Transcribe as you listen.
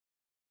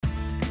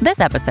This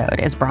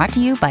episode is brought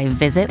to you by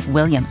Visit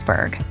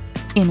Williamsburg.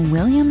 In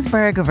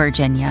Williamsburg,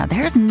 Virginia,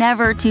 there's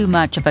never too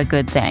much of a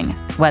good thing.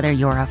 Whether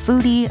you're a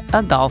foodie,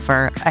 a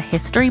golfer, a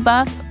history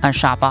buff, a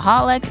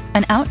shopaholic,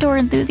 an outdoor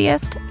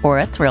enthusiast, or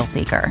a thrill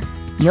seeker,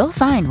 you'll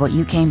find what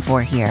you came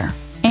for here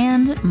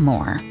and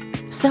more.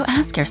 So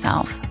ask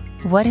yourself,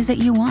 what is it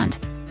you want?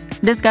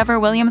 Discover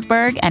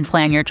Williamsburg and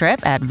plan your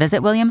trip at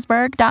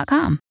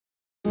visitwilliamsburg.com.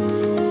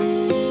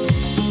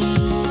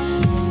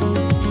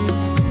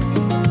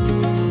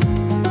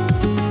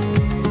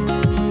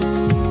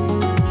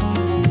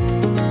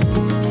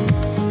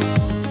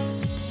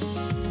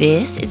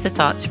 This is the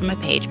Thoughts from a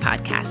Page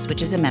podcast,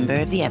 which is a member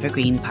of the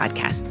Evergreen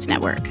Podcasts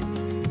Network.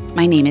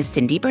 My name is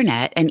Cindy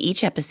Burnett, and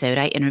each episode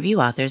I interview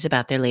authors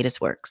about their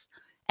latest works,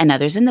 and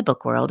others in the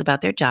book world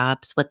about their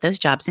jobs, what those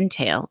jobs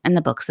entail, and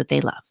the books that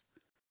they love.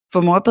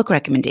 For more book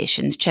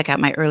recommendations, check out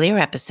my earlier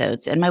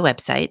episodes and my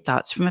website,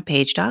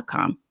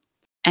 thoughtsfromapage.com,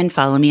 and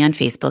follow me on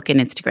Facebook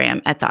and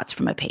Instagram at Thoughts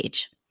From a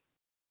Page.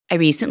 I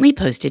recently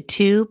posted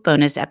 2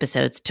 bonus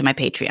episodes to my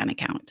Patreon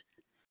account.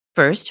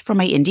 First, for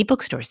my indie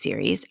bookstore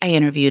series, I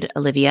interviewed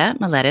Olivia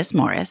Miletus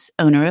Morris,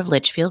 owner of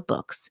Litchfield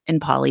Books in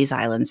Pawleys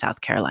Island, South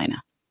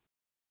Carolina.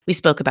 We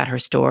spoke about her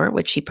store,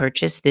 which she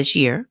purchased this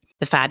year,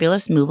 the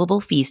fabulous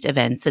movable feast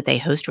events that they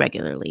host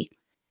regularly,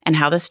 and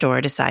how the store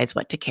decides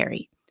what to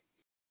carry.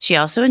 She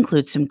also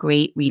includes some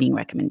great reading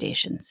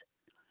recommendations.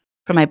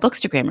 For my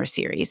Bookstagrammer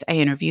series, I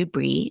interviewed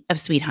Bree of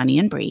Sweet Honey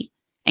and Brie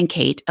and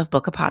Kate of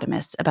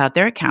Bookopotamus about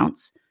their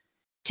accounts,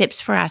 tips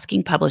for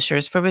asking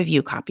publishers for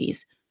review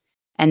copies,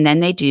 and then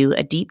they do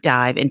a deep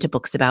dive into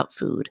books about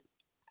food.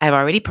 I've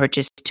already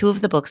purchased 2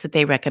 of the books that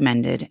they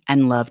recommended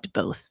and loved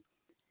both.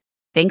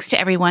 Thanks to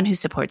everyone who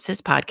supports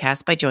this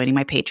podcast by joining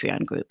my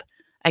Patreon group.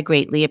 I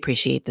greatly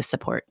appreciate the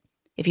support.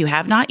 If you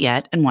have not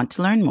yet and want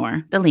to learn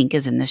more, the link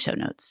is in the show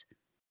notes.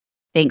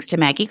 Thanks to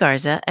Maggie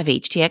Garza of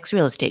HTX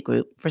Real Estate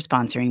Group for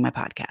sponsoring my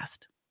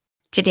podcast.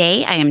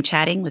 Today, I am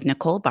chatting with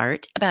Nicole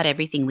Baart about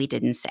everything we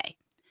didn't say.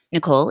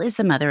 Nicole is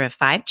the mother of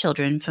 5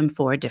 children from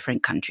 4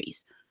 different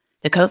countries.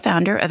 The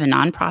co-founder of a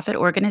nonprofit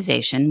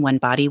organization, One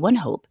Body, One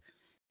Hope.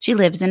 She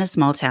lives in a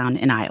small town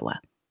in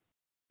Iowa.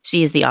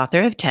 She is the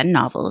author of 10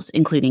 novels,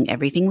 including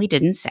Everything We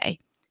Didn't Say,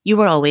 You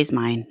Were Always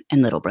Mine,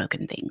 and Little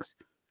Broken Things.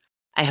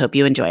 I hope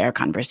you enjoy our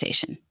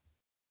conversation.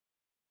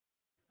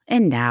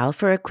 And now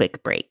for a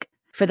quick break.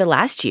 For the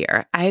last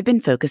year, I have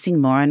been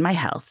focusing more on my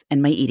health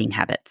and my eating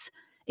habits.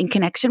 In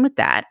connection with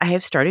that, I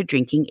have started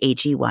drinking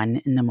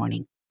AG1 in the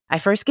morning. I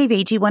first gave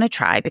AG1 a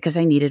try because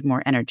I needed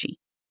more energy.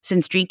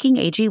 Since drinking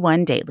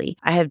AG1 daily,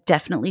 I have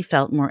definitely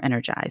felt more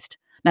energized.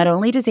 Not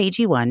only does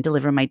AG1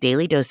 deliver my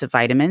daily dose of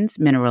vitamins,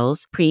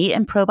 minerals, pre-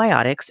 and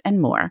probiotics,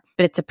 and more,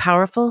 but it's a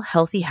powerful,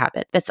 healthy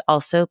habit that's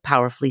also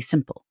powerfully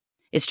simple.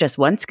 It's just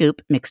 1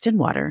 scoop mixed in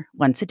water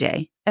once a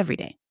day, every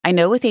day. I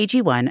know with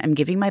AG1, I'm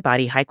giving my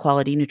body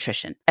high-quality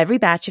nutrition. Every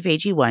batch of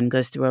AG1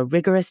 goes through a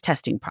rigorous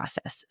testing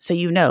process, so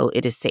you know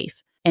it is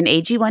safe. And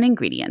AG1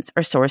 ingredients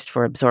are sourced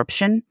for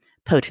absorption,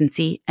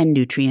 potency, and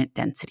nutrient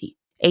density.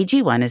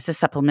 AG1 is the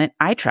supplement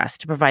I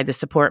trust to provide the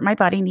support my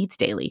body needs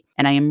daily,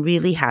 and I am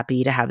really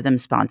happy to have them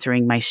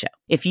sponsoring my show.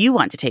 If you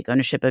want to take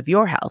ownership of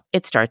your health,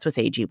 it starts with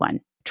AG1.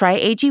 Try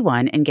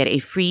AG1 and get a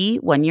free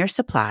 1-year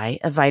supply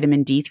of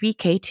vitamin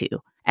D3K2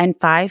 and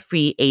 5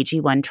 free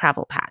AG1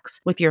 travel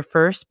packs with your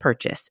first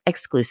purchase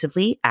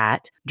exclusively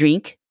at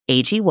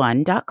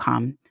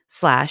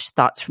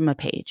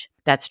drinkag1.com/thoughtsfromapage.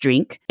 That's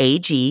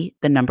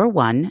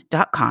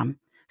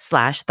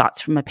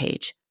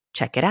drinkag1.com/thoughtsfromapage.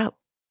 Check it out.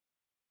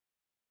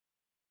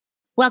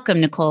 Welcome,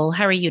 Nicole.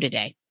 How are you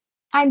today?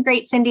 I'm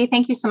great, Cindy.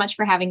 Thank you so much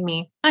for having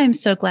me. I'm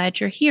so glad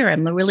you're here.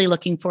 I'm really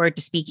looking forward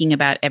to speaking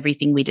about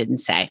Everything We Didn't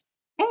Say.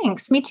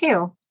 Thanks. Me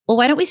too. Well,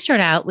 why don't we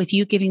start out with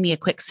you giving me a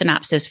quick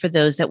synopsis for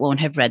those that won't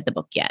have read the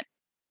book yet?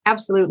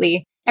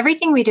 Absolutely.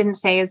 Everything We Didn't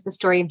Say is the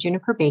story of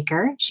Juniper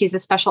Baker. She's a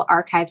special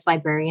archives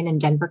librarian in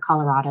Denver,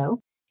 Colorado,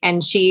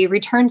 and she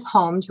returns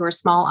home to her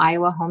small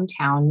Iowa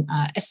hometown,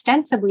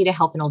 ostensibly to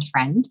help an old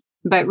friend.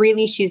 But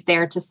really, she's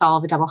there to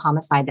solve a double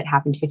homicide that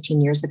happened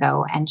 15 years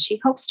ago, and she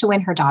hopes to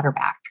win her daughter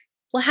back.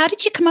 Well, how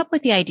did you come up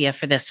with the idea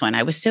for this one?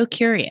 I was so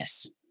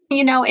curious.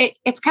 You know,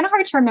 it's kind of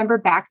hard to remember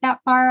back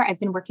that far.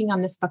 I've been working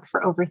on this book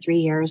for over 3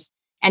 years,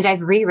 and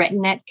I've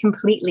rewritten it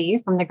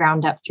completely from the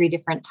ground up 3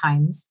 different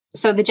times.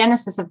 So the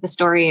genesis of the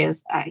story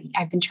is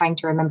I've been trying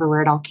to remember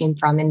where it all came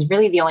from, and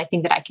really the only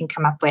thing that I can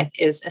come up with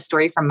is a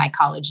story from my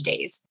college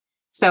days.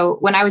 So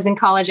when I was in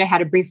college, I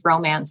had a brief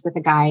romance with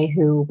a guy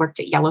who worked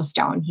at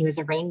Yellowstone. He was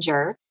a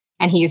ranger,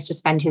 and he used to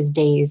spend his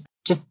days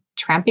just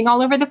tramping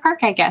all over the park,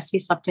 I guess. He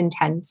slept in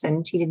tents,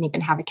 and he didn't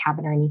even have a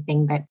cabin or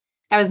anything. But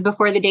that was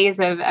before the days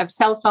of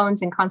cell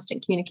phones and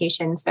constant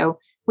communication. So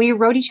we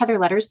wrote each other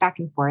letters back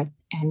and forth,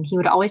 and he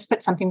would always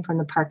put something from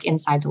the park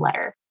inside the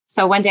letter.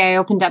 So one day I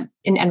opened up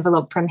an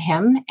envelope from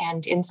him,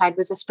 and inside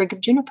was a sprig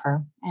of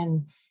juniper.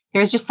 And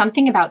there was just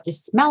something about the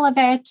smell of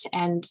it.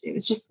 And it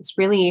was just this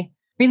really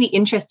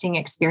interesting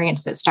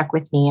experience that stuck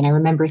with me. And I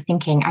remember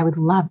thinking I would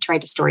love to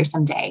write a story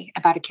someday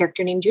about a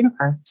character named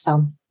Juniper.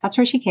 So that's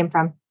where she came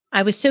from.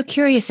 I was so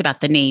curious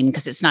about the name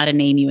because it's not a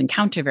name you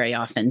encounter very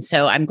often.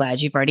 So I'm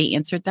glad you've already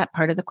answered that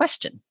part of the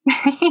question.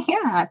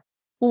 Yeah.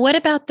 What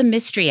about the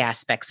mystery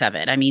aspects of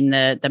it? I mean,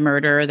 the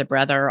murder, the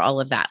brother, all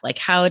of that. Like,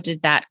 how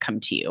did that come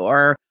to you?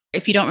 Or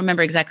if you don't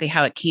remember exactly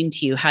how it came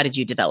to you, how did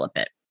you develop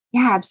it?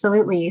 Yeah,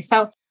 absolutely.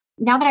 So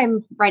now that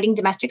I'm writing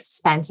domestic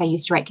suspense, I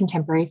used to write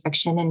contemporary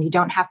fiction, and you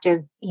don't have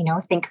to,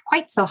 think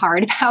quite so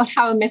hard about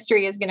how a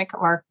mystery is going to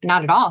come, or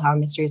not at all how a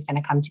mystery is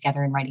going to come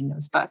together in writing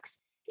those books.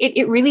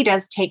 It really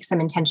does take some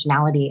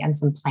intentionality and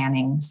some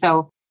planning.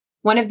 So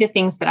one of the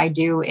things that I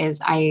do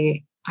is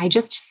I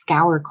just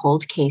scour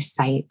cold case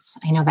sites.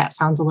 I know that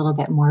sounds a little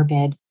bit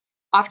morbid,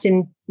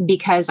 often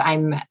because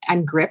I'm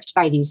gripped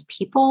by these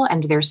people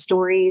and their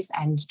stories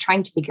and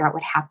trying to figure out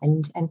what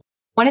happened. And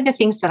one of the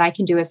things that I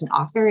can do as an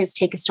author is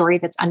take a story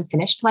that's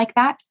unfinished like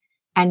that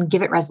and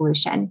give it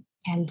resolution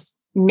and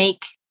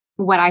make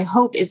what I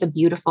hope is a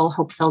beautiful,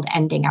 hope-filled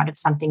ending out of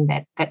something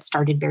that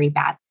started very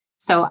bad.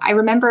 So I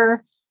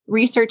remember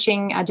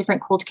researching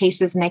different cold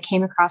cases, and I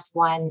came across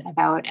one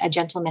about a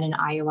gentleman in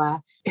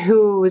Iowa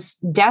whose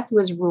death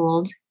was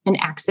ruled an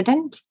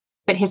accident,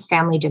 but his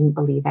family didn't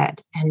believe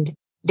it. And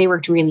they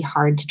worked really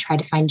hard to try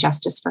to find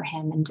justice for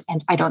him.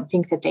 And I don't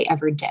think that they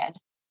ever did.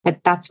 But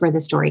that's where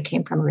the story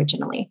came from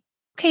originally.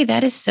 Okay,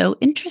 that is so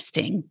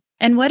interesting.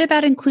 And what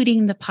about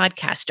including the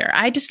podcaster?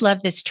 I just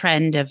love this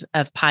trend of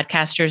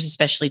podcasters,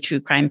 especially true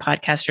crime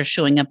podcasters,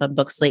 showing up on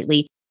books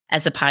lately.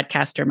 As a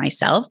podcaster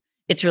myself,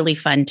 it's really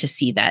fun to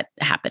see that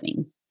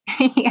happening.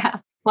 Yeah.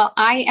 Well,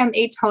 I am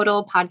a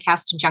total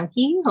podcast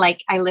junkie.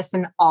 Like, I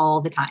listen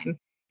all the time,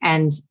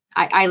 and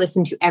I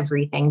listen to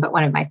everything. But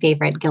one of my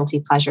favorite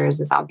guilty pleasures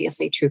is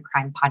obviously true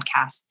crime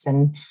podcasts.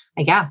 And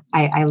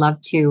I love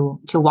to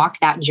walk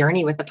that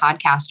journey with the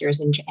podcasters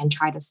and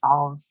try to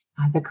solve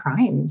the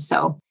crime.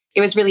 So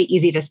it was really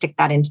easy to stick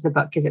that into the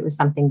book because it was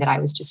something that I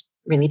was just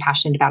really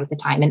passionate about at the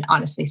time, and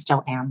honestly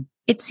still am.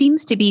 It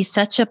seems to be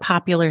such a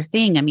popular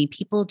thing. I mean,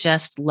 people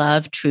just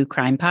love true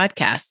crime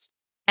podcasts,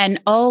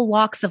 and all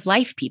walks of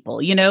life people.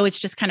 It's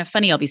just kind of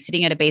funny. I'll be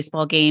sitting at a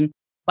baseball game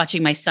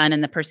watching my son,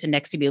 and the person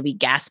next to me will be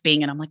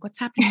gasping. And I'm like, what's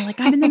happening? They're like,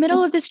 I'm in the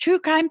middle of this true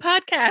crime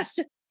podcast,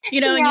 and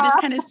you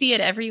just kind of see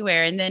it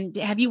everywhere. And then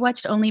have you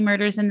watched Only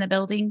Murders in the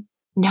Building?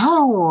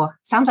 No,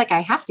 sounds like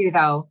I have to,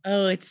 though.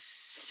 Oh, it's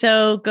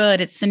so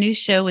good. It's the new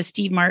show with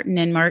Steve Martin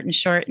and Martin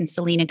Short and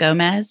Selena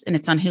Gomez, and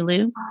it's on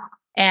Hulu.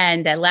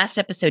 And that last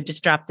episode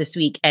just dropped this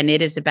week. And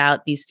it is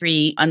about these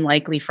three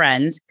unlikely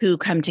friends who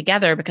come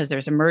together because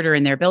there's a murder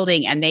in their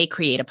building, and they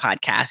create a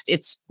podcast.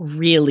 It's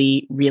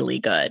really, really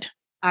good.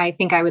 I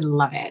think I would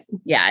love it.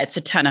 Yeah, it's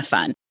a ton of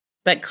fun.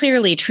 But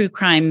clearly, true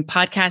crime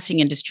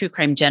podcasting and just true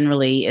crime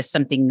generally is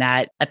something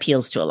that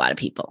appeals to a lot of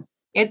people.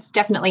 It's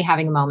definitely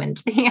having a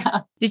moment.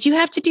 Yeah. Did you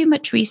have to do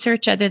much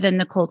research other than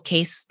the cold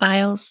case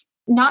files?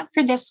 Not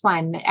for this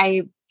one.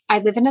 I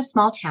live in a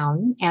small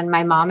town, and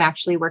my mom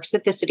actually works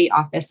at the city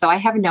office. So I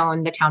have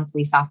known the town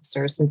police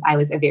officers since I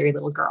was a very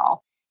little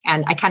girl.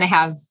 And I kind of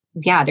have,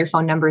 their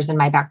phone numbers in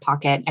my back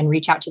pocket and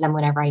reach out to them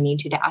whenever I need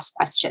to ask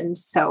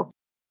questions. So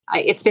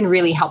it's been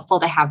really helpful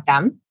to have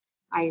them.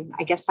 I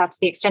guess that's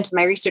the extent of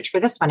my research for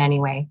this one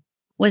anyway.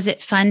 Was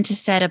it fun to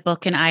set a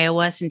book in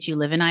Iowa since you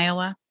live in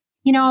Iowa?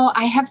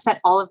 I have set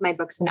all of my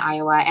books in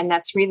Iowa, and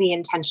that's really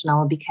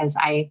intentional because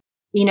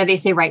they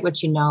say write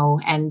what you know.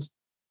 And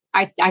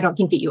I don't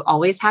think that you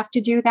always have to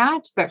do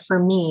that. But for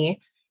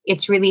me,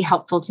 it's really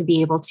helpful to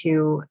be able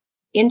to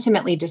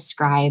intimately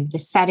describe the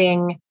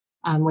setting,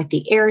 what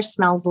the air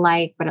smells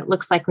like, what it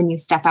looks like when you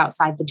step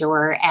outside the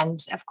door. And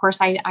of course,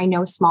 I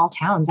know small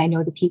towns. I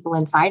know the people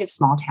inside of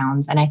small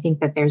towns. And I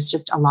think that there's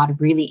just a lot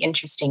of really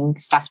interesting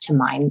stuff to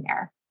mine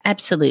there.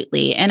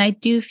 Absolutely. And I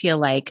do feel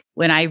like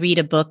when I read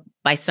a book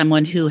by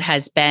someone who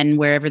has been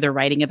wherever they're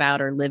writing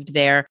about or lived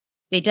there,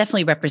 they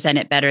definitely represent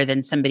it better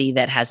than somebody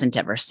that hasn't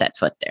ever set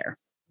foot there.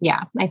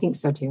 Yeah, I think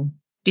so too.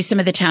 Do some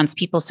of the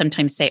townspeople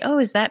sometimes say, oh,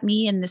 is that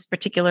me in this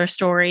particular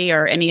story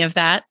or any of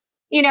that?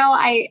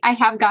 I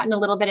have gotten a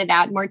little bit of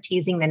that, more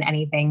teasing than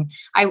anything.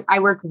 I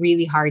work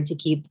really hard to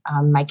keep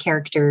my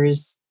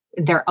characters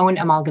their own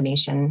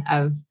amalgamation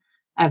of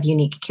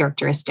unique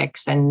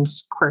characteristics and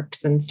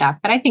quirks and stuff.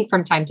 But I think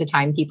from time to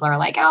time, people are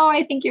like, oh,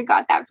 I think you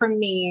got that from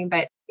me.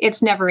 But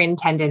it's never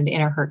intended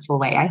in a hurtful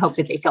way. I hope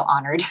that they feel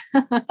honored.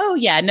 Oh,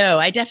 yeah. No,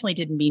 I definitely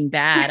didn't mean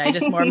bad. I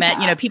just more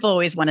meant, people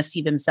always want to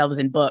see themselves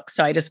in books.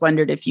 So I just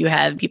wondered if you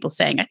had people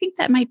saying, I think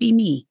that might be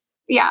me.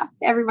 Yeah,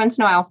 every once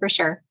in a while, for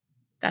sure.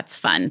 That's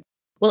fun.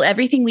 Well,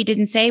 Everything We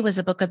Didn't Say was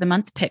a book of the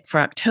month pick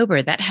for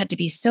October. That had to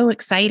be so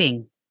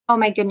exciting. Oh,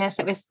 my goodness.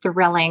 It was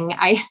thrilling.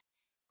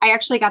 I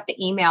actually got the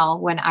email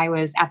when I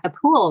was at the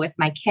pool with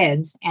my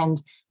kids,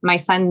 and my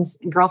son's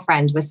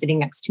girlfriend was sitting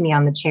next to me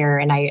on the chair,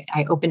 and I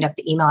opened up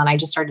the email and I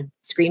just started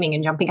screaming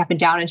and jumping up and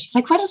down. And she's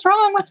like, what is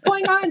wrong? What's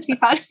going on? She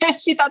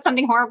thought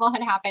something horrible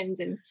had happened.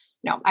 And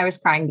no, I was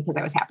crying because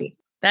I was happy.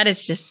 That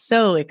is just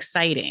so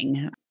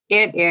exciting.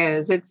 It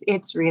is.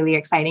 It's really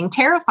exciting.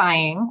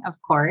 Terrifying, of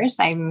course.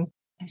 I'm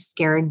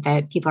scared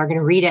that people are going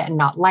to read it and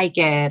not like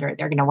it, or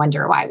they're going to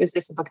wonder, why was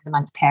this a book of the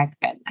month pick?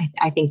 But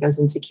I think those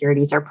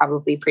insecurities are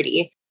probably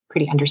pretty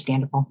pretty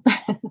understandable.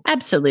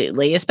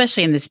 Absolutely.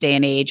 Especially in this day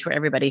and age where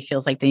everybody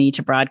feels like they need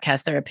to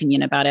broadcast their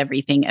opinion about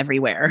everything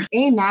everywhere.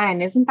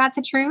 Amen. Isn't that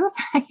the truth?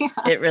 Yeah.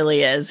 It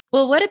really is.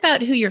 Well, what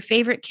about who your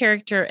favorite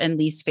character and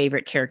least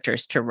favorite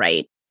characters to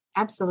write?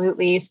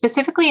 Absolutely.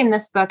 Specifically in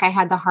this book, I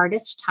had the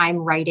hardest time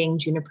writing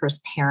Juniper's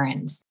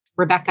parents.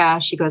 Rebecca,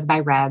 she goes by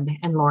Reb,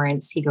 and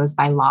Lawrence, he goes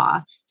by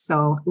Law.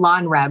 So Law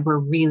and Reb were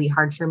really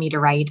hard for me to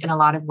write in a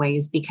lot of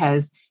ways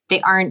because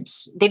they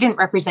didn't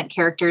represent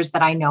characters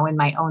that I know in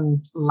my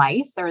own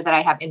life or that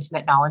I have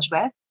intimate knowledge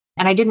with.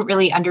 And I didn't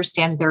really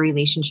understand their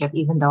relationship,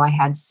 even though I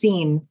had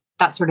seen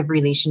that sort of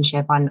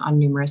relationship on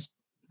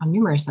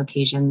numerous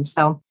occasions.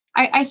 So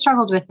I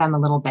struggled with them a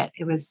little bit.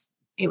 It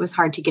was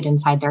hard to get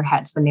inside their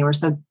heads when they were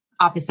so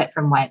opposite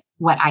from what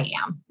I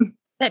am.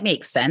 That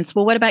makes sense.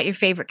 Well, what about your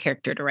favorite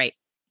character to write?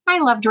 I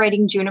loved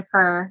writing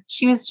Juniper.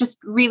 She was just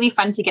really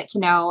fun to get to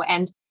know.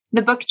 And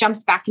the book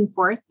jumps back and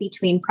forth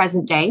between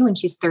present day when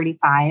she's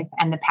 35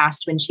 and the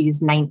past when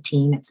she's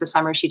 19. It's the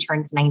summer she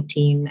turns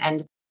 19.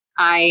 And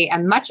I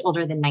am much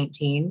older than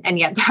 19. And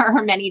yet there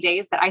are many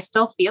days that I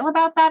still feel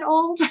about that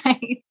old.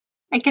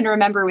 I can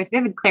remember with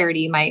vivid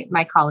clarity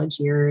my college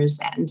years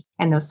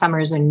and those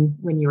summers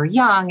when you were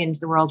young and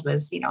the world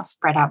was,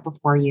 spread out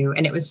before you.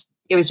 And it was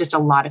just a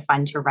lot of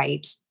fun to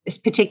write,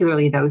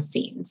 particularly those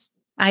scenes.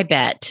 I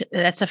bet.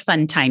 That's a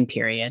fun time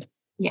period.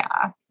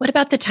 Yeah. What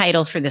about the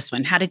title for this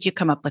one? How did you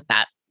come up with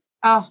that?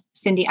 Oh,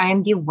 Cindy, I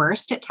am the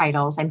worst at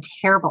titles. I'm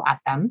terrible at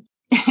them.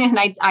 And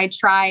I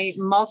try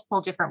multiple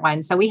different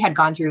ones. So we had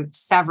gone through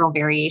several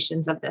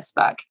variations of this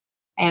book.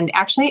 And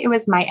actually, it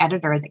was my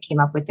editor that came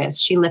up with this.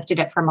 She lifted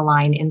it from a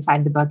line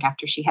inside the book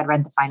after she had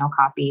read the final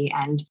copy.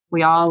 And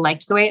we all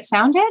liked the way it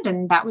sounded.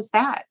 And that was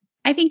that.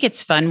 I think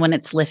it's fun when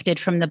it's lifted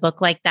from the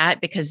book like that,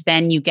 because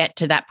then you get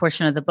to that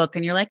portion of the book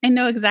and you're like, I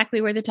know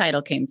exactly where the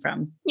title came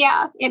from.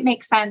 Yeah, it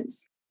makes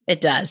sense. It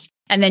does.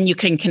 And then you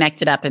can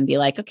connect it up and be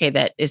like, okay,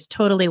 that is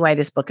totally why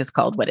this book is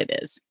called what it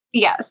is.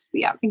 Yes.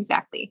 Yeah,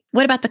 exactly.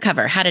 What about the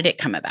cover? How did it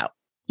come about?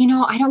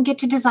 I don't get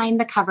to design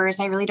the covers.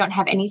 I really don't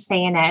have any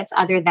say in it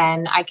other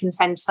than I can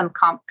send some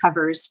comp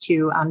covers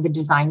to the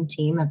design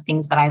team of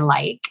things that I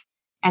like.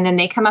 And then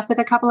they come up with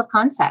a couple of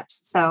concepts.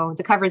 So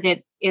the cover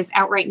that is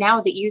out right now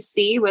that you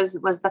see was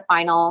the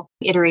final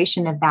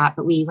iteration of that.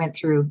 But we went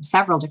through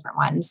several different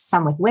ones,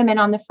 some with women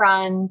on the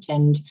front.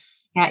 And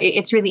yeah,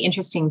 it's really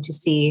interesting to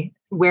see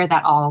where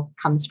that all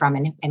comes from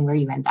and where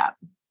you end up.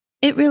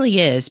 It really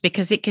is,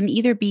 because it can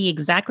either be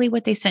exactly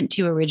what they sent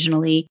to you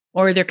originally,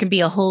 or there can be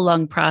a whole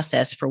long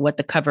process for what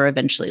the cover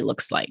eventually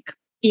looks like.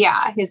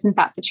 Yeah, isn't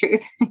that the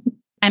truth?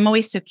 I'm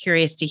always so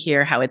curious to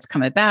hear how it's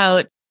come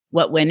about,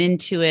 what went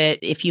into it,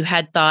 if you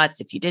had thoughts,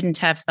 if you didn't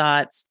have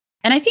thoughts.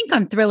 And I think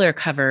on thriller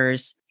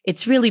covers,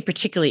 it's really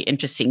particularly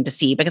interesting to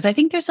see because I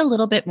think there's a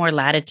little bit more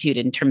latitude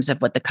in terms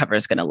of what the cover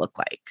is going to look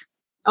like.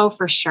 Oh,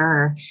 for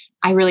sure.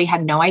 I really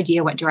had no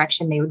idea what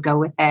direction they would go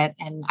with it.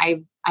 And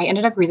I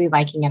ended up really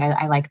liking it.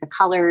 I like the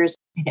colors.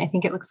 I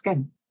think it looks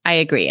good. I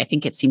agree. I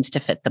think it seems to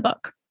fit the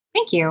book.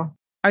 Thank you.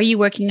 Are you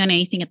working on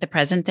anything at the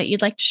present that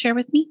you'd like to share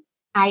with me?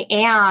 I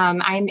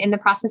am. I'm in the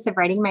process of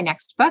writing my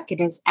next book.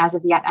 It is as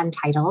of yet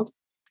untitled.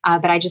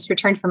 But I just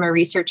returned from a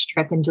research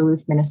trip in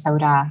Duluth,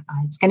 Minnesota.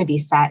 It's going to be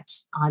set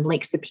on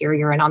Lake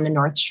Superior and on the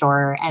North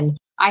Shore. And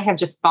I have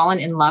just fallen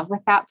in love with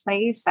that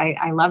place.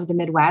 I love the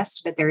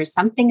Midwest, but there is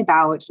something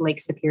about Lake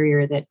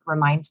Superior that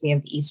reminds me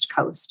of the East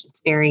Coast.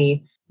 It's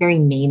very, very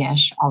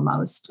Maine-ish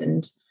almost.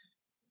 And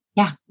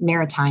yeah,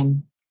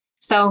 maritime.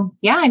 So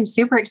yeah, I'm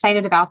super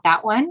excited about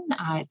that one.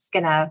 It's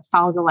going to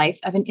follow the life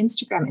of an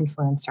Instagram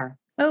influencer.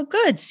 Oh,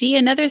 good. See,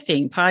 another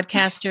thing,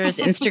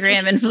 podcasters,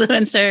 Instagram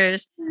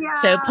influencers. Yeah.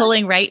 So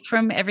pulling right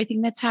from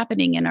everything that's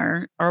happening in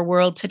our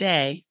world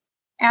today.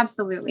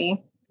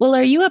 Absolutely. Well,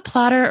 are you a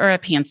plotter or a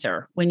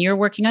pantser? When you're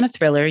working on a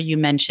thriller, you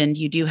mentioned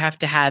you do have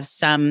to have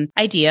some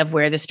idea of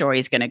where the story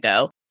is going to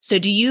go. So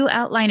do you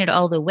outline it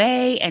all the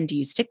way? And do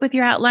you stick with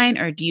your outline,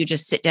 or do you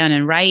just sit down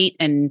and write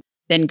and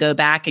then go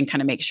back and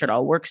kind of make sure it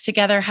all works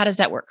together? How does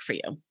that work for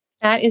you?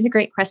 That is a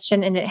great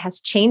question. And it has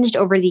changed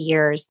over the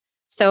years.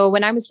 So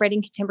when I was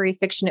writing contemporary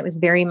fiction, it was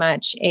very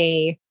much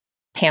a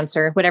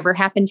pantser. Whatever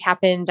happened,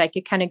 happened. I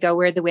could kind of go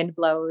where the wind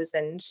blows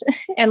and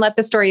let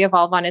the story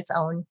evolve on its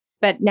own.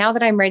 But now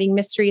that I'm writing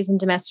mysteries and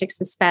domestic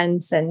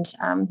suspense, and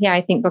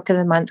I think Book of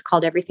the Month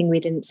called Everything We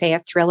Didn't Say a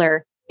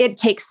thriller, it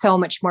takes so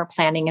much more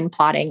planning and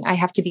plotting. I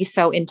have to be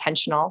so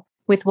intentional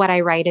with what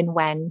I write and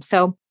when.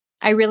 So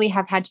I really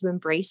have had to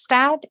embrace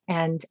that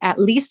and at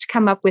least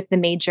come up with the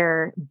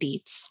major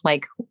beats.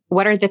 Like,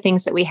 what are the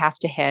things that we have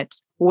to hit?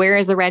 Where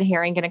is a red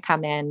herring going to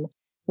come in?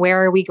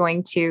 Where are we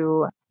going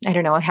to,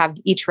 have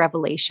each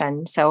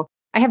revelation? So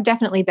I have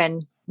definitely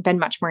been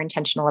much more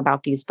intentional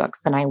about these books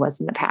than I was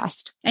in the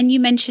past. And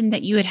you mentioned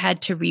that you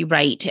had to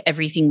rewrite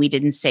Everything We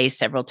Didn't Say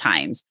several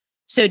times.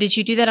 So did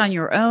you do that on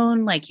your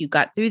own? Like you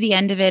got through the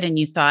end of it and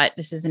you thought,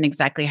 this isn't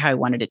exactly how I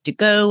wanted it to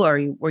go? Or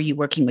were you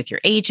working with your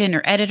agent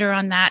or editor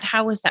on that?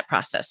 How was that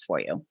process for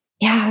you?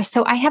 Yeah,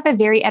 so I have a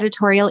very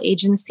editorial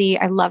agency.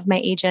 I love my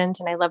agent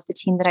and I love the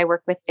team that I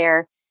work with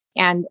there.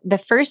 And the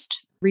first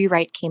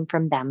rewrite came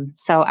from them.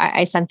 So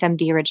I sent them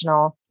the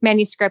original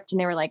manuscript and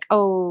they were like,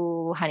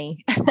 oh,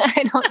 honey,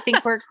 I don't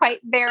think we're quite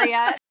there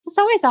yet. It's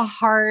always a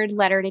hard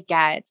letter to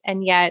get.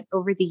 And yet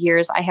over the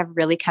years, I have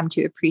really come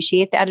to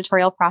appreciate the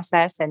editorial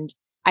process. And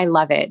I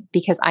love it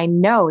because I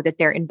know that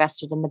they're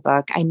invested in the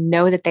book. I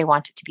know that they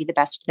want it to be the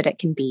best that it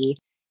can be.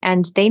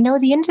 And they know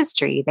the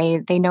industry.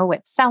 They know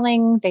what's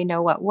selling. They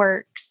know what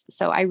works.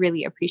 So I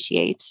really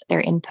appreciate their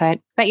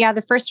input. But yeah,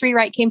 the first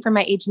rewrite came from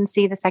my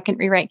agency. The second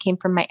rewrite came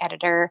from my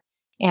editor.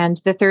 And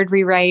the third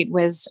rewrite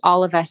was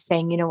all of us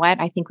saying, you know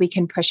what, I think we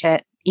can push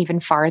it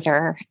even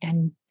farther.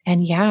 And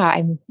yeah,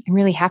 I'm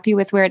really happy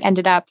with where it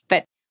ended up.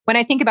 But when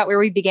I think about where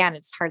we began,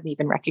 it's hardly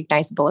even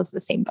recognizable as the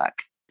same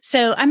book.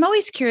 So I'm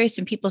always curious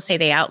when people say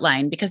they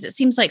outline, because it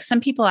seems like some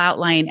people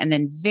outline and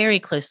then very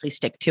closely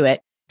stick to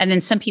it. And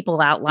then some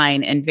people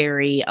outline and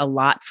vary a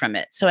lot from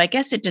it. So I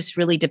guess it just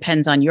really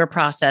depends on your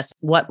process,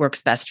 what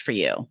works best for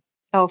you.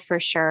 Oh, for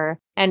sure.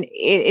 And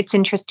it's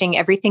interesting.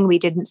 Everything we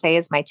didn't say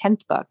is my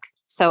 10th book.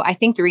 So I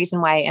think the reason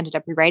why I ended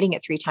up rewriting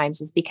it 3 times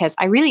is because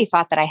I really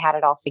thought that I had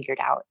it all figured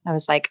out. I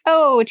was like,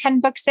 oh, 10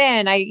 books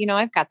in,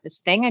 I've got this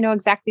thing. I know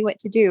exactly what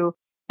to do.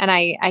 And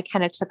I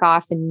kind of took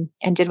off and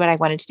did what I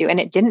wanted to do. And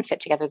it didn't fit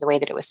together the way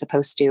that it was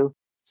supposed to.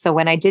 So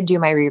when I did do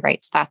my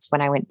rewrites, that's when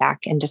I went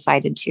back and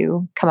decided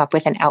to come up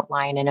with an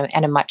outline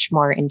and a much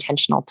more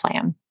intentional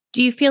plan.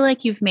 Do you feel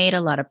like you've made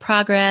a lot of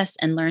progress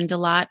and learned a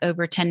lot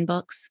over 10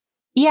 books?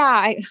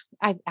 Yeah,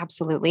 I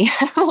absolutely.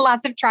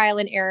 Lots of trial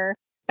and error.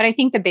 But I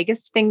think the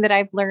biggest thing that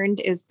I've learned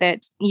is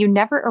that you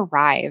never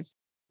arrive.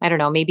 I don't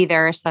know, maybe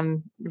there are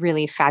some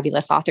really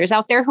fabulous authors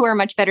out there who are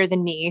much better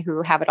than me,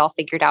 who have it all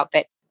figured out,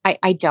 but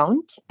I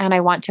don't. And I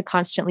want to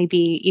constantly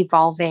be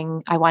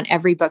evolving. I want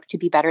every book to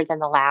be better than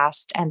the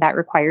last. And that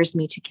requires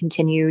me to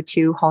continue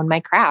to hone my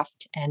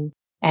craft and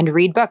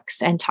read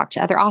books and talk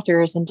to other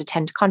authors and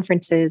attend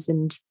conferences.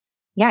 And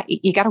yeah,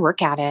 you got to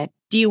work at it.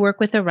 Do you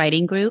work with a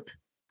writing group?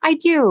 I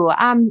do.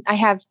 I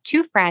have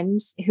 2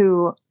 friends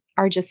who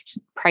are just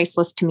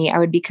priceless to me. I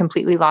would be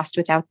completely lost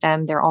without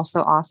them. They're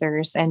also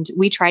authors. And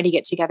we try to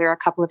get together a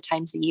couple of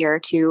times a year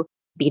to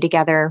be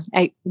together.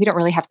 We don't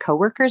really have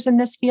coworkers in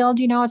this field.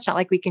 It's not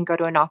like we can go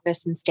to an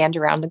office and stand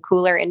around the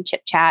cooler and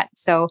chit chat.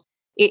 So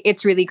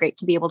it's really great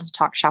to be able to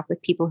talk shop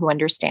with people who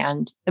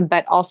understand,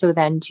 but also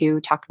then to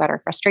talk about our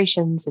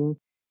frustrations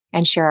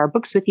and share our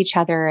books with each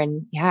other.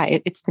 And yeah,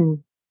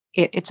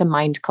 it's a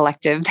mind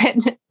collective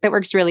that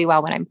works really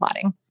well when I'm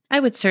plotting.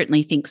 I would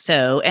certainly think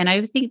so. And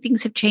I think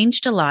things have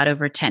changed a lot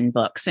over 10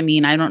 books. I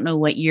mean, I don't know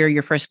what year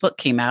your first book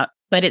came out,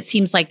 but it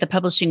seems like the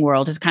publishing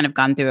world has kind of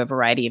gone through a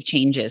variety of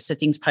changes. So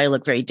things probably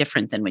look very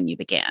different than when you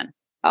began.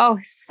 Oh,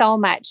 so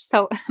much.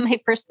 So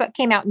my first book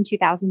came out in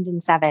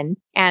 2007.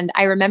 And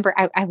I remember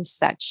I was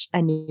such a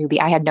newbie.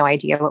 I had no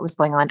idea what was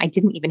going on. I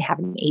didn't even have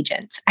an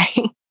agent.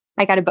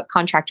 I got a book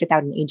contract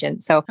without an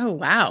agent. So, oh,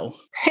 wow.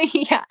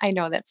 Yeah, I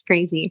know that's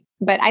crazy.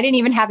 But I didn't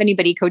even have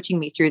anybody coaching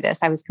me through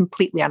this. I was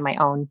completely on my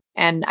own.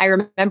 And I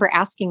remember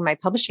asking my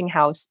publishing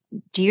house,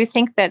 do you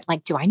think that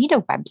do I need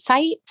a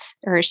website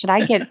or should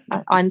I get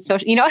on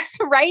social,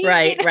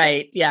 right?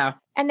 Right. Yeah.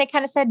 And they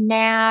kind of said,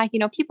 nah,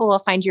 people will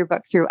find your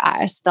book through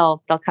us.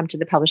 They'll come to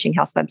the publishing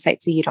house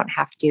website, so you don't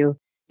have to.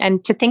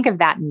 And to think of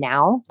that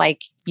now,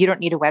 you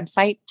don't need a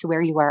website to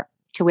where you are,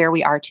 to where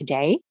we are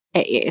today.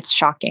 It's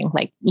shocking.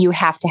 You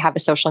have to have a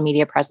social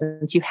media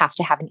presence. You have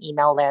to have an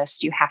email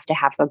list. You have to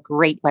have a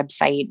great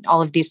website. All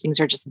of these things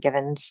are just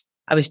givens.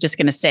 I was just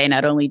going to say,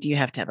 not only do you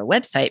have to have a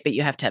website, but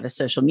you have to have a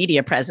social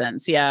media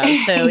presence. Yeah.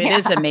 So It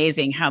is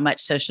amazing how much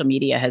social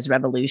media has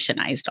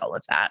revolutionized all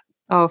of that.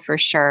 Oh, for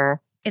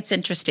sure. It's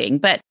interesting.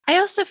 But I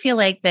also feel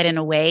like that in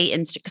a way,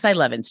 because I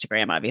love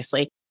Instagram,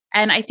 obviously.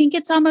 And I think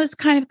it's almost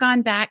kind of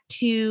gone back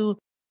to,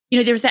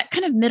 there's that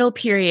kind of middle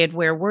period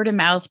where word of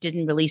mouth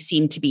didn't really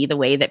seem to be the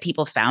way that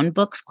people found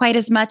books quite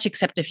as much,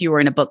 except if you were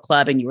in a book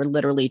club and you were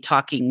literally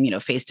talking,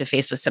 face to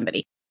face with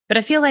somebody. But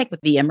I feel like with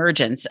the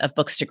emergence of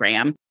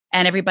Bookstagram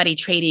and everybody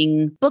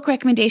trading book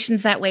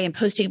recommendations that way and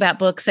posting about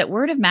books, that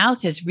word of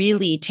mouth has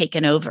really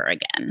taken over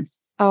again.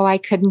 Oh, I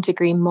couldn't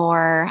agree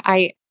more.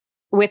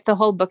 With the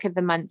whole book of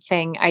the month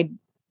thing, I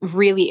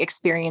really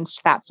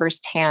experienced that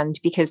firsthand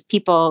because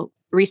people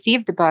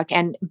received the book,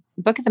 and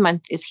book of the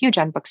month is huge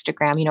on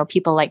Bookstagram.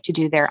 People like to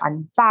do their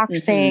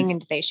unboxing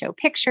and they show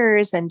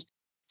pictures. And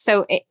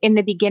so in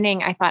the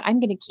beginning, I thought I'm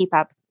going to keep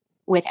up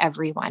with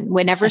everyone.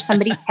 Whenever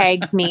somebody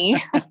tags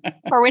me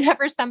or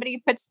whenever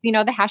somebody puts, the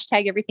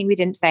hashtag everything we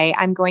didn't say,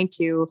 I'm going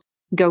to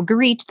go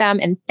greet them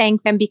and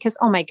thank them because,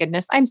 oh my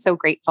goodness, I'm so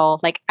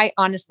grateful. I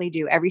honestly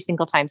do every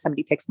single time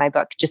somebody picks my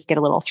book, just get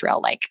a little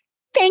thrill.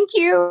 Thank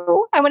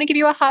you. I want to give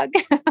you a hug.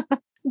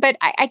 But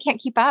I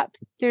can't keep up.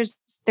 There's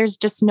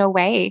just no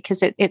way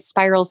because it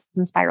spirals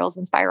and spirals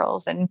and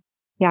spirals. And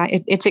yeah,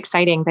 it's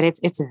exciting, but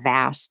it's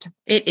vast.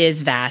 It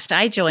is vast.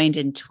 I joined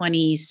in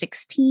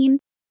 2016,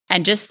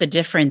 and just the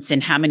difference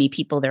in how many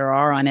people there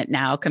are on it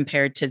now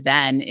compared to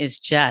then is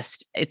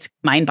it's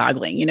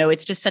mind-boggling.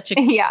 It's just such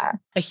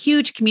a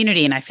huge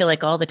community. And I feel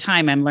like all the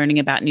time I'm learning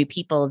about new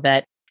people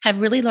that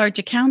have really large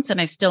accounts and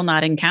I've still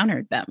not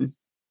encountered them.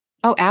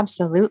 Oh,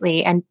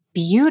 absolutely. And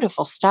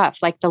beautiful stuff.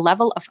 Like the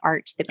level of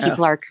art that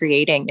people are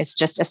creating is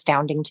just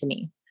astounding to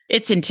me.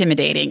 It's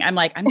intimidating. I'm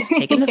like, I'm just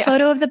taking the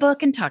photo of the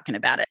book and talking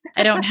about it.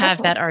 I don't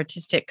have that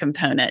artistic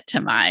component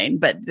to mine,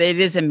 but it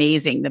is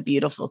amazing the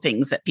beautiful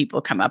things that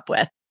people come up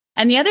with.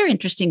 And the other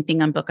interesting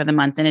thing on Book of the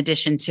Month, in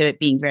addition to it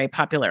being very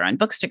popular on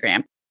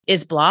Bookstagram,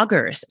 is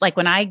bloggers. Like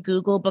when I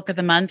Google Book of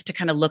the Month to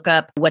kind of look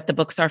up what the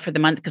books are for the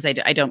month, because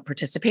I don't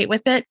participate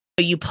with it,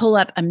 you pull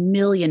up a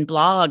million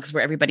blogs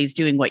where everybody's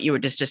doing what you were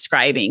just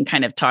describing,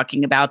 kind of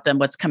talking about them,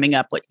 what's coming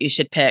up, what you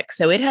should pick.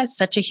 So it has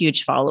such a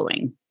huge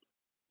following.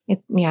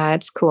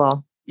 It's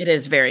cool. It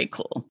is very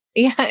cool.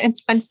 Yeah,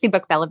 it's fun to see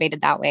books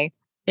elevated that way.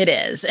 It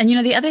is. And,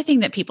 the other thing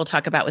that people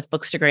talk about with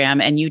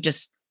Bookstagram, and you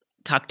just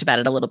talked about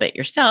it a little bit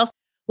yourself,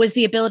 was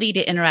the ability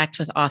to interact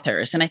with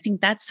authors. And I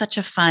think that's such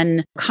a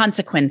fun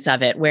consequence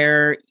of it,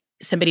 where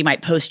somebody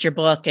might post your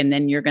book and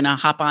then you're going to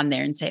hop on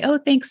there and say, oh,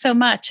 thanks so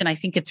much. And I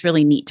think it's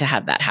really neat to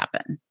have that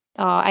happen.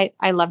 Oh,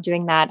 I love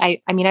doing that.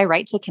 I mean, I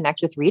write to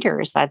connect with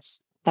readers.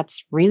 That's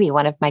really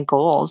one of my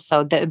goals.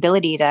 So the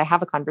ability to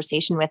have a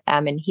conversation with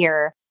them and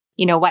hear,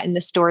 what in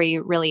the story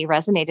really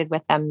resonated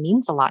with them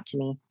means a lot to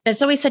me.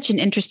 That's always such an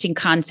interesting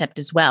concept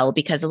as well,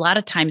 because a lot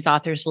of times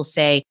authors will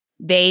say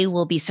they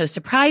will be so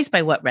surprised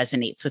by what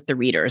resonates with the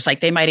readers. Like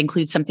they might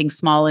include something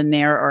small in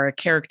there or a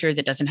character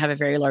that doesn't have a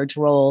very large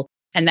role.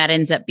 And that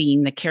ends up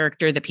being the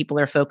character that people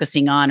are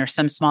focusing on, or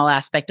some small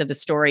aspect of the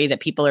story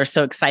that people are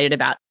so excited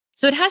about.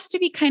 So it has to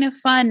be kind of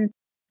fun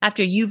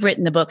after you've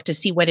written the book to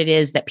see what it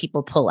is that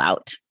people pull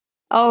out.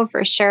 Oh,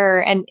 for sure.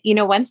 And,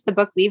 once the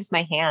book leaves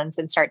my hands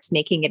and starts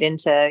making it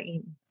into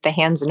the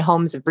hands and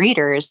homes of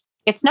readers,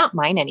 it's not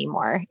mine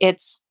anymore.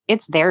 It's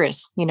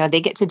theirs.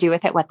 They get to do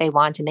with it what they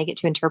want, and they get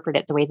to interpret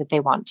it the way that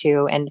they want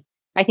to. And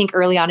I think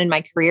early on in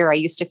my career, I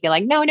used to feel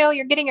like, no,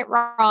 you're getting it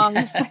wrong.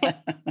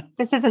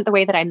 This isn't the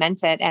way that I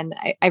meant it. And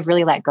I've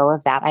really let go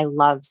of that. I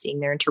love seeing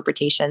their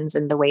interpretations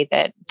and the way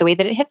that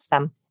it hits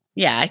them.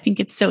 Yeah, I think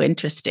it's so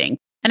interesting.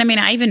 And I mean,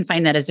 I even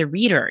find that as a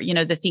reader,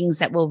 the things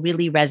that will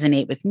really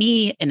resonate with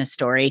me in a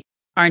story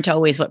aren't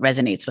always what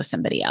resonates with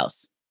somebody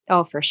else.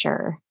 Oh, for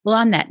sure. Well,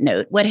 on that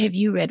note, what have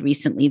you read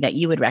recently that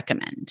you would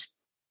recommend?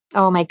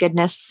 Oh, my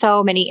goodness.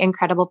 So many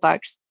incredible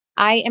books.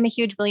 I am a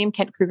huge William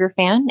Kent Kruger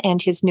fan,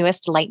 and his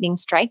newest Lightning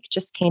Strike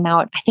just came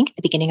out, I think, at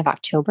the beginning of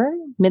October,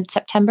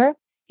 mid-September.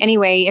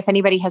 Anyway, if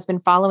anybody has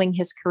been following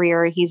his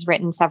career, he's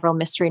written several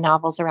mystery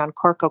novels around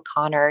Cork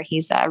O'Connor.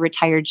 He's a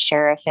retired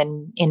sheriff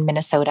in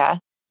Minnesota,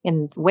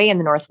 way in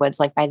the Northwoods,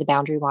 like by the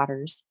Boundary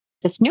Waters.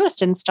 This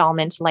newest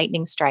installment,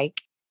 Lightning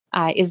Strike,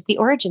 is the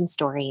origin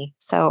story.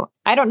 So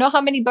I don't know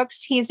how many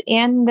books he's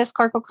in this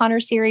Cork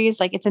O'Connor series,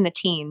 like it's in the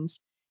teens.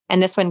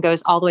 And this one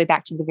goes all the way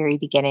back to the very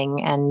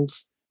beginning and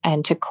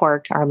to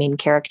Cork, our main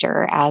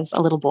character, as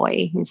a little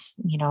boy. He's,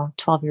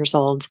 12 years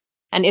old.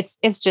 And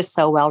it's just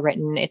so well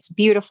written. It's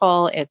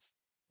beautiful. It's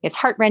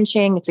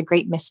heart-wrenching. It's a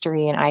great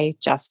mystery. And I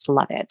just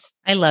love it.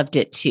 I loved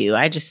it too.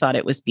 I just thought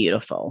it was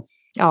beautiful.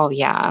 Oh,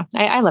 yeah.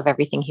 I love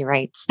everything he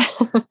writes.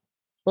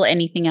 Well,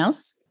 anything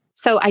else?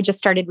 So I just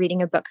started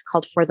reading a book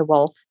called For the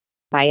Wolf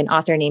by an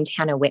author named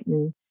Hannah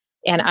Witten.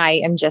 And I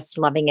am just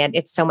loving it.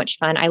 It's so much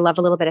fun. I love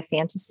a little bit of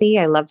fantasy.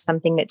 I love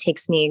something that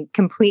takes me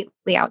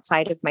completely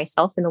outside of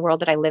myself in the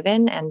world that I live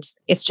in. And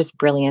it's just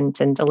brilliant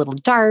and a little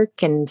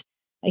dark. And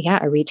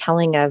a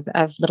retelling of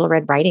Little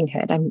Red Riding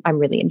Hood. I'm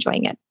really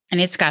enjoying it. And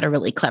it's got a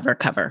really clever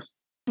cover.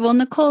 Well,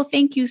 Nicole,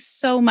 thank you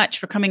so much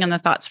for coming on the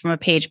Thoughts from a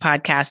Page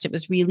podcast. It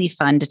was really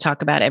fun to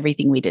talk about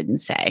everything we didn't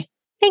say.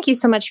 Thank you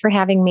so much for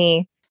having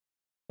me.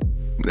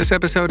 This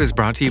episode is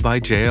brought to you by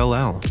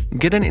JLL.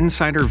 Get an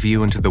insider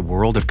view into the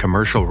world of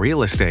commercial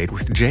real estate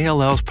with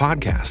JLL's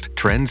podcast,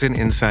 Trends and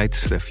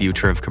Insights, the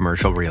Future of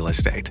Commercial Real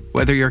Estate.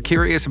 Whether you're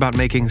curious about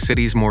making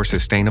cities more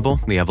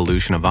sustainable, the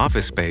evolution of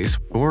office space,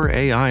 or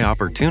AI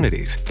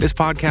opportunities, this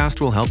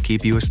podcast will help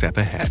keep you a step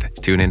ahead.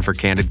 Tune in for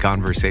candid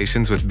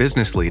conversations with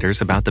business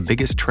leaders about the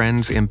biggest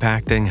trends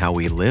impacting how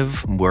we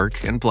live,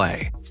 work, and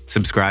play.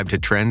 Subscribe to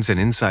Trends and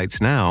Insights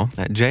now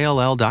at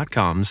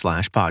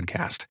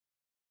jll.com/podcast.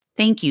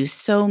 Thank you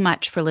so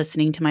much for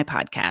listening to my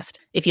podcast.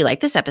 If you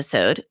like this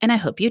episode, and I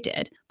hope you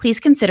did,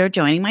 please consider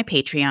joining my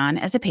Patreon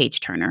as a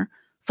page turner.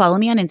 Follow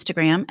me on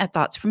Instagram at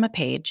Thoughts from a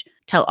Page.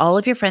 Tell all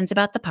of your friends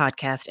about the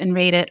podcast and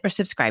rate it or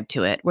subscribe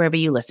to it wherever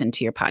you listen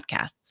to your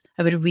podcasts.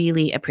 I would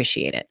really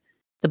appreciate it.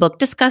 The book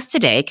discussed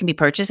today can be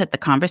purchased at the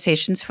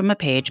Conversations from a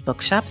Page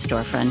bookshop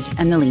storefront,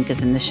 and the link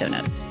is in the show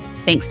notes.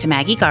 Thanks to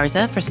Maggie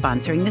Garza for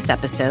sponsoring this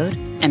episode,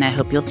 and I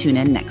hope you'll tune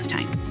in next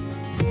time.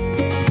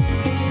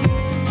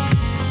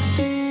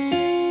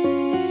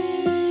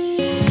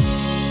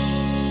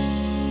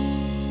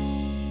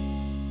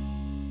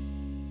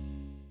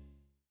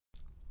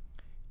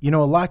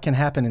 A lot can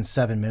happen in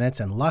 7 minutes,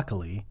 and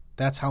luckily,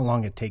 that's how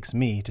long it takes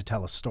me to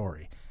tell a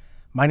story.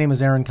 My name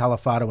is Aaron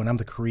Califato, and I'm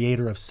the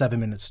creator of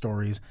 7-Minute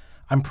Stories.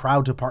 I'm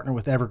proud to partner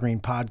with Evergreen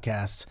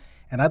Podcasts,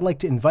 and I'd like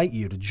to invite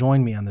you to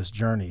join me on this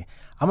journey.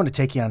 I'm going to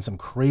take you on some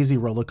crazy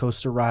roller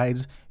coaster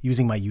rides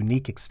using my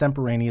unique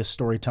extemporaneous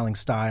storytelling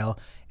style,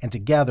 and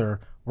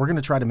together, we're going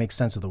to try to make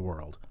sense of the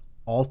world,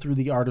 all through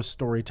the art of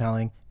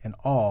storytelling, and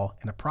all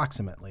in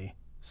approximately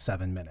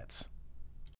 7 minutes.